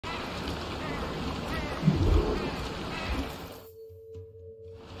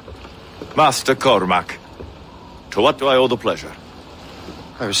Master Cormac, to what do I owe the pleasure?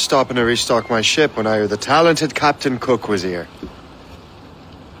 I was stopping to restock my ship when I heard the talented Captain Cook was here.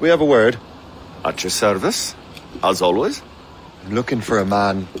 We have a word. At your service, as always. I'm looking for a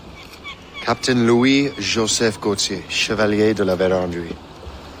man. Captain Louis-Joseph Gauthier, Chevalier de la Vérendrye.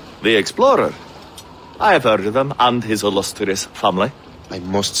 The explorer. I have heard of him and his illustrious family. I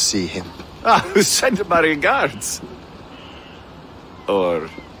must see him. Send my regards. Or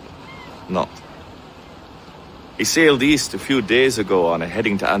not. He sailed east a few days ago on a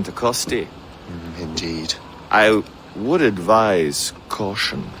heading to Anticosti. Indeed. I would advise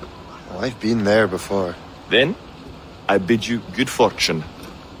caution. Oh, I've been there before. Then, I bid you good fortune.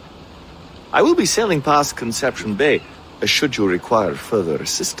 I will be sailing past Conception Bay, should you require further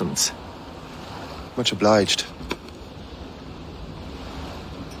assistance. Much obliged.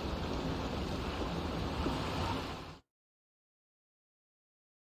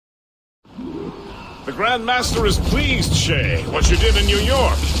 The Grand Master is pleased, Shay, what you did in New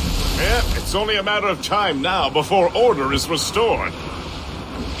York. Yeah, it's only a matter of time now before order is restored.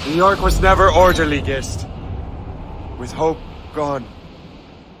 New York was never orderly, Gist. With hope gone,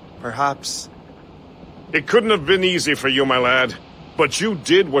 perhaps. It couldn't have been easy for you, my lad. But you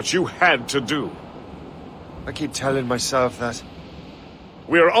did what you had to do. I keep telling myself that.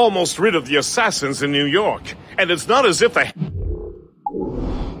 We're almost rid of the assassins in New York, and it's not as if they...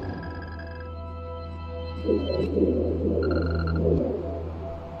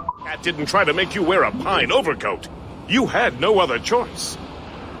 Cat didn't try to make you wear a pine overcoat. You had no other choice.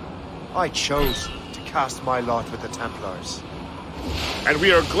 I chose to cast my lot with the Templars. And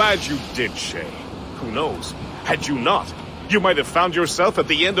we are glad you did, Shay. Who knows? Had you not, you might have found yourself at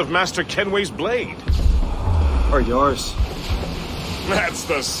the end of Master Kenway's blade. Or yours. That's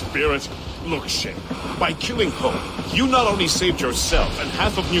the spirit. Look, Shay, by killing Poe, you not only saved yourself and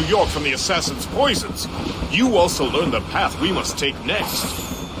half of New York from the assassin's poisons, you also learned the path we must take next.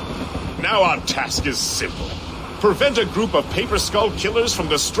 Now our task is simple. Prevent a group of paper skull killers from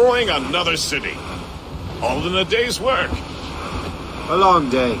destroying another city. All in a day's work. A long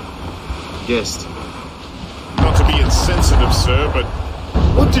day. Gist. Not to be insensitive, sir, but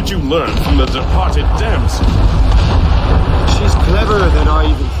what did you learn from the departed damsel? She's cleverer than I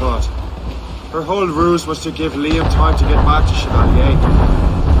even thought. Her whole ruse was to give Liam time to get back to Chevalier.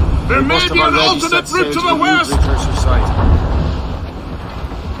 There may be an alternate route to the west!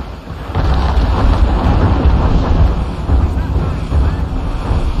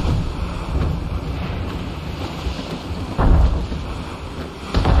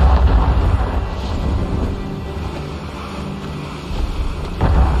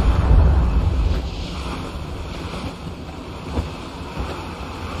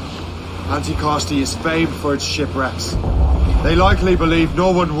 Anticosti is famed for its shipwrecks. They likely believe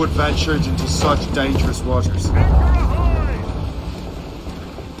no one would venture into such dangerous waters.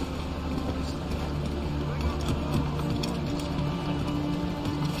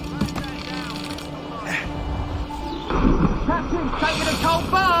 Captain's taking a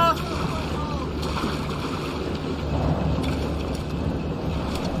cold bath!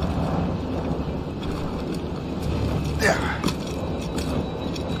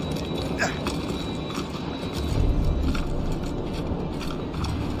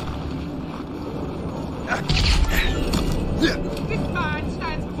 This man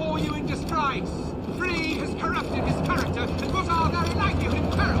stands before you in disgrace. Greed has corrupted his character and put our very livelihood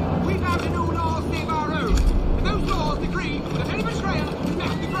in peril. We found new laws save our own. And those laws decree that any betrayer is met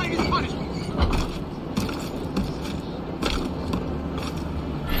with the greatest punishment.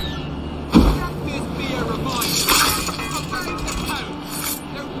 Let this be a reminder. Obey the code.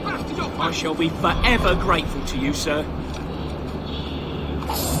 Go back to your post. I shall be forever grateful to you, sir.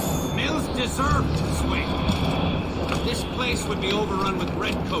 Mills deserved to swing. This place would be overrun with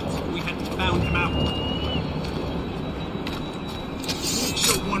redcoats if we hadn't found him out. Makes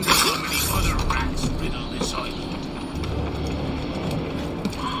you wonder how many other rats live on this island.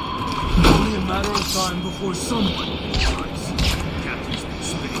 Only a matter of time before someone realizes. The captain's been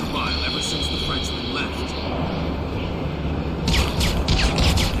spitting bile ever since the Frenchman left.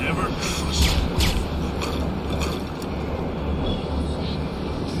 Never trust him.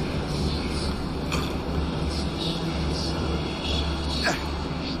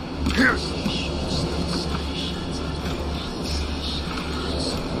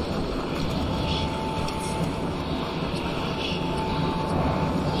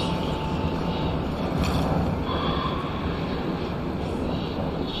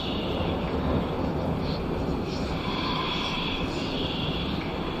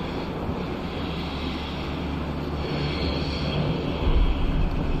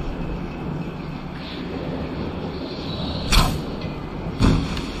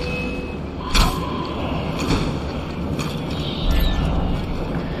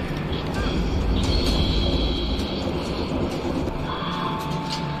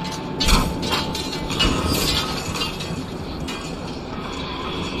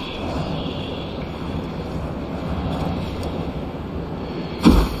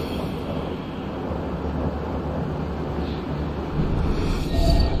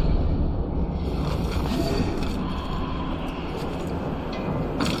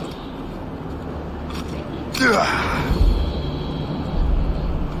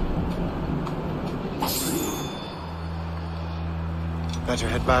 Better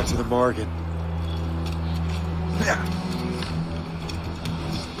head back to the Morgan.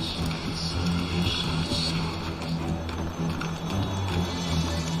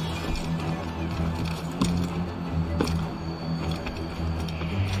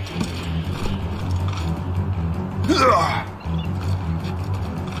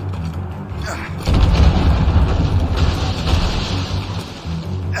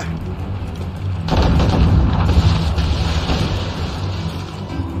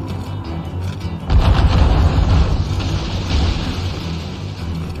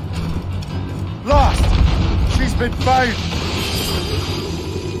 Lost! She's been found!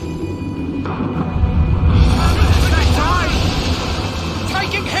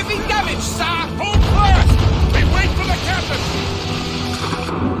 Taking heavy damage, sir! Hold fast! We wait for the captain!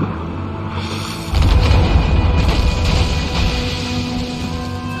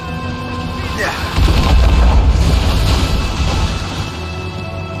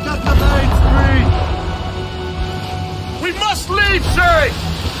 Get the mains free! We must leave, Shay!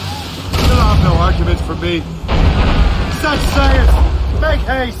 You'll have no argument from me. Set sails! Make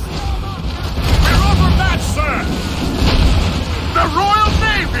haste! We're overmatched, sir! The Royal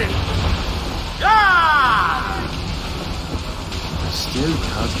Navy! Ah! Still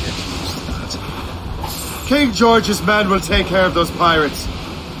can't get used to that. King George's men will take care of those pirates.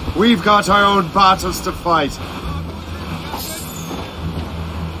 We've got our own battles to fight.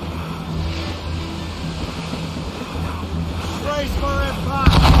 Brace for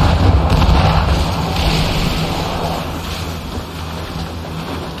impact!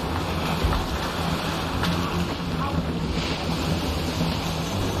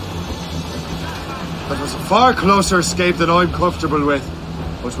 That was a far closer escape than I'm comfortable with.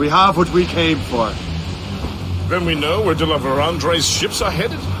 But we have what we came for. Then we know where de la Vérendrye's ships are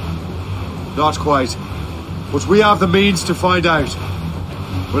headed? Not quite. But we have the means to find out.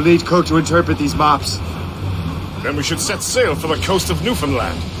 We'll need Cook to interpret these maps. Then we should set sail for the coast of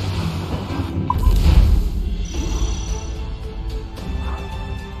Newfoundland.